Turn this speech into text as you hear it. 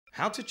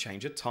How to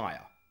change a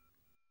tyre.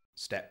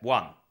 Step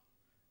 1.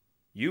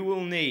 You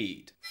will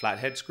need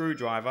flathead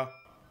screwdriver,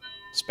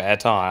 spare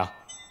tyre,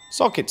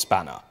 socket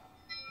spanner,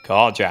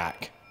 car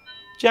jack,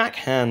 jack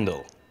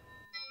handle,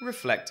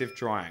 reflective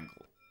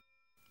triangle.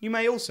 You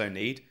may also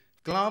need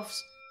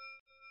gloves,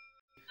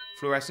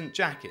 fluorescent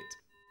jacket,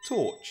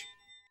 torch,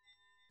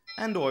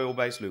 and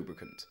oil-based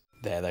lubricant.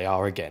 There they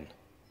are again.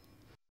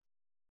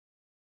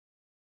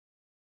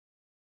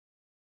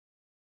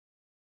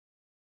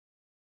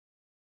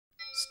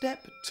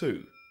 Step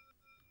 2.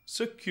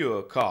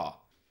 Secure car.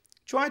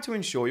 Try to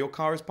ensure your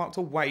car is parked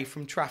away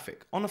from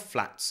traffic on a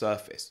flat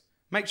surface.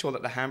 Make sure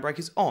that the handbrake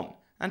is on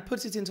and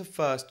put it into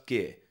first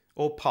gear,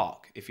 or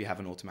park if you have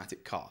an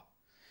automatic car.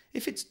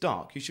 If it's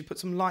dark, you should put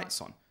some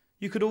lights on.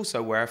 You could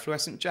also wear a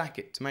fluorescent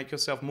jacket to make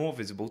yourself more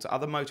visible to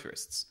other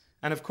motorists.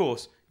 And of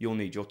course, you'll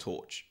need your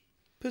torch.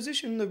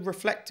 Position the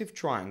reflective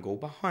triangle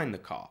behind the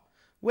car.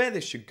 Where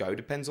this should go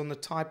depends on the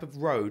type of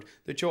road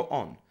that you're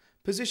on.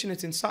 Position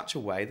it in such a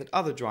way that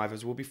other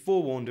drivers will be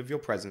forewarned of your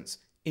presence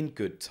in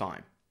good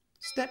time.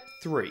 Step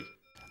 3.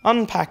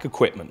 Unpack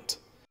equipment.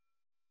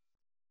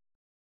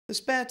 The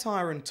spare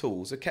tyre and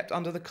tools are kept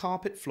under the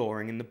carpet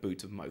flooring in the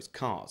boot of most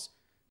cars.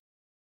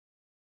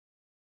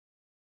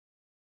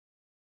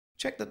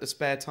 Check that the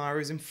spare tyre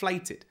is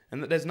inflated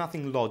and that there's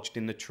nothing lodged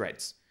in the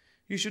treads.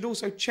 You should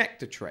also check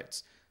the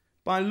treads.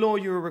 By law,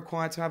 you are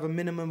required to have a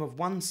minimum of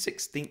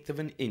 1/16 of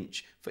an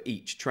inch for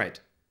each tread.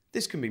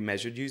 This can be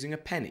measured using a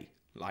penny,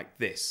 like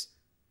this.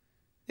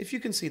 If you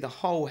can see the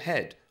whole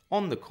head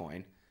on the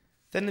coin,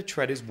 then the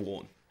tread is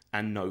worn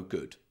and no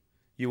good.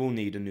 You will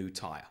need a new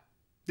tyre.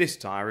 This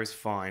tyre is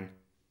fine.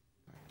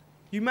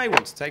 You may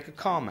want to take a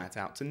car mat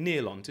out to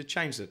kneel on to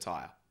change the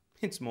tyre.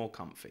 It's more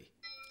comfy.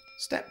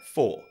 Step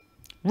 4.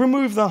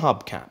 Remove the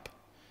hubcap.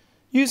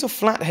 Use a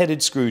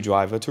flat-headed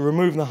screwdriver to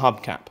remove the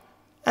hubcap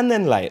and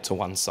then lay it to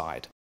one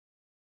side.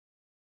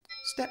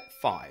 Step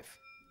 5.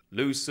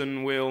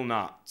 Loosen wheel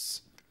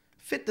nuts.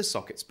 Fit the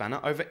socket spanner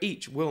over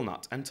each wheel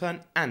nut and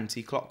turn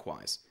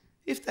anti-clockwise.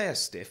 If they are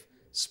stiff,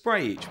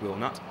 spray each wheel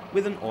nut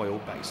with an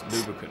oil-based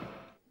lubricant.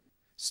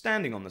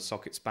 Standing on the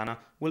socket spanner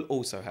will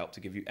also help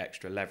to give you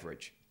extra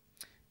leverage.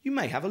 You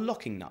may have a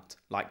locking nut,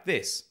 like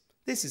this.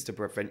 This is to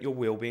prevent your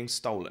wheel being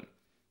stolen.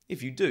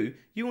 If you do,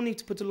 you will need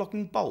to put a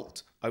locking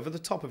bolt over the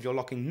top of your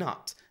locking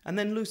nut and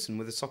then loosen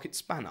with a socket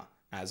spanner,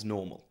 as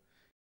normal.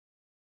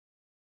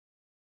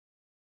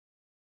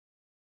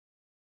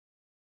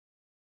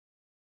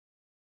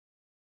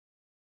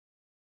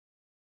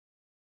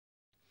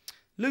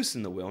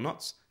 Loosen the wheel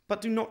nuts,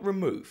 but do not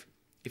remove.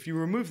 If you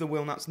remove the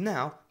wheel nuts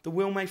now, the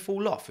wheel may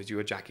fall off as you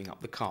are jacking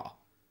up the car.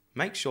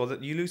 Make sure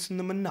that you loosen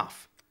them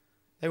enough.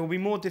 They will be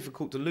more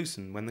difficult to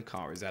loosen when the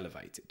car is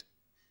elevated.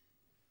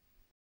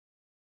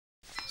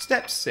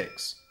 Step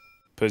 6.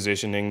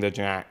 Positioning the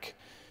jack.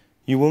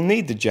 You will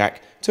need the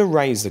jack to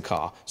raise the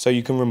car so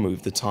you can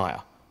remove the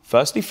tyre.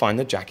 Firstly, find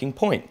the jacking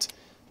point.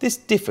 This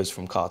differs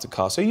from car to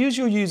car, so use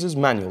your user's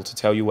manual to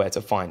tell you where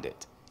to find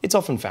it. It's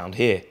often found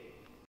here.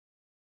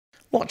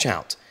 Watch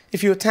out.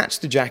 If you attach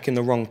the jack in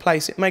the wrong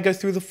place, it may go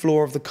through the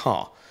floor of the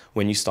car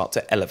when you start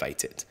to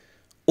elevate it.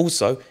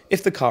 Also,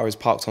 if the car is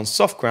parked on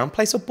soft ground,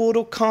 place a board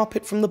or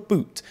carpet from the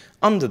boot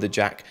under the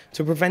jack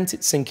to prevent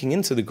it sinking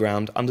into the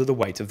ground under the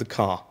weight of the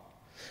car.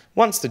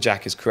 Once the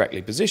jack is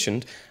correctly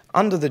positioned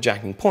under the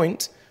jacking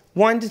point,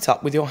 wind it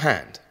up with your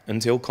hand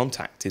until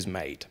contact is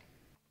made.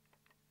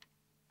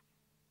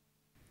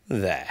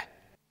 There.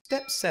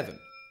 Step 7.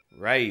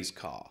 Raise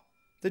car.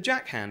 The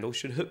jack handle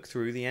should hook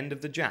through the end of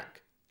the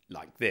jack,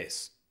 like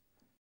this.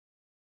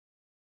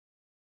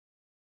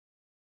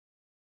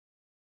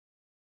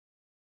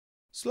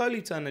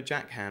 Slowly turn the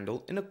jack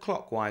handle in a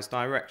clockwise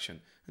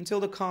direction until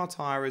the car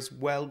tyre is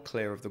well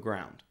clear of the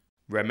ground.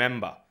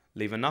 Remember,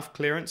 leave enough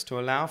clearance to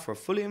allow for a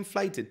fully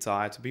inflated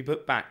tyre to be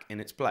put back in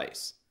its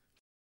place.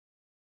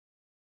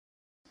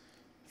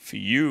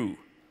 Phew,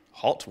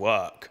 hot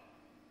work.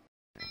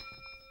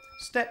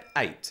 Step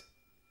 8.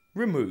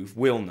 Remove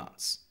wheel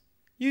nuts.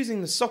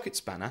 Using the socket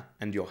spanner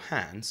and your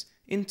hands,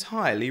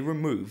 entirely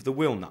remove the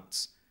wheel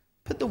nuts.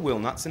 Put the wheel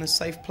nuts in a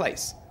safe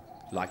place,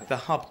 like the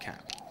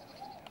hubcap.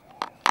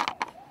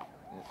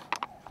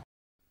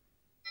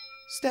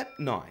 Step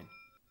 9.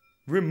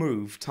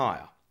 Remove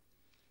tyre.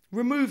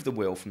 Remove the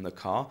wheel from the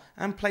car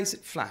and place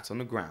it flat on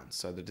the ground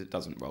so that it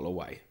doesn't roll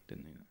away.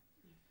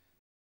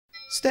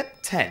 Step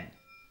 10.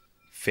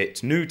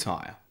 Fit new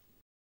tyre.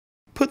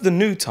 Put the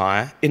new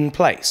tyre in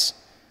place.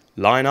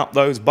 Line up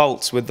those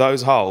bolts with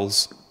those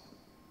holes.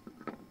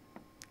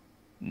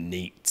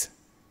 Neat.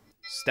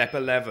 Step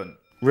 11.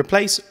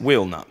 Replace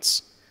wheel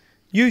nuts.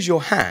 Use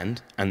your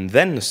hand and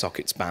then the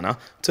socket spanner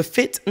to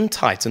fit and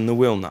tighten the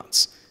wheel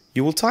nuts.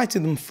 You will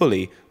tighten them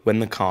fully when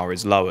the car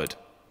is lowered.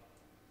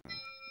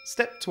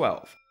 Step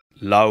 12.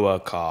 Lower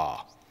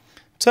car.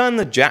 Turn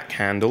the jack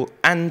handle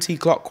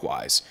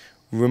anti-clockwise.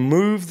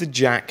 Remove the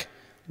jack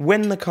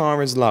when the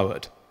car is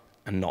lowered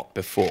and not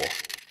before.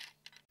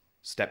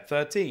 Step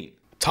 13.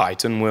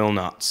 Tighten wheel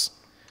nuts.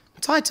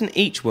 Tighten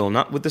each wheel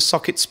nut with the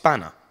socket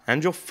spanner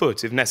and your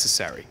foot if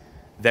necessary.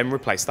 Then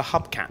replace the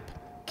hubcap.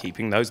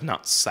 keeping those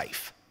nuts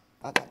safe.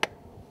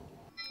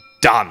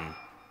 Done!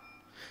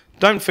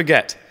 Don't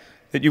forget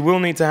that you will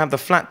need to have the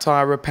flat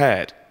tyre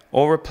repaired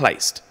or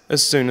replaced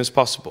as soon as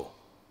possible.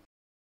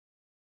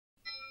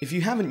 If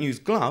you haven't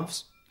used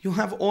gloves, you'll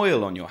have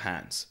oil on your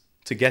hands.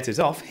 To get it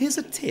off, here's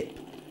a tip.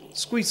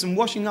 Squeeze some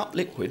washing up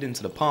liquid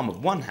into the palm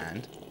of one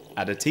hand,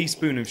 add a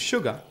teaspoon of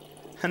sugar,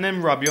 and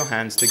then rub your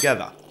hands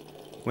together.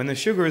 When the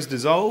sugar is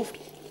dissolved,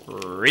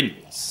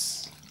 rinse.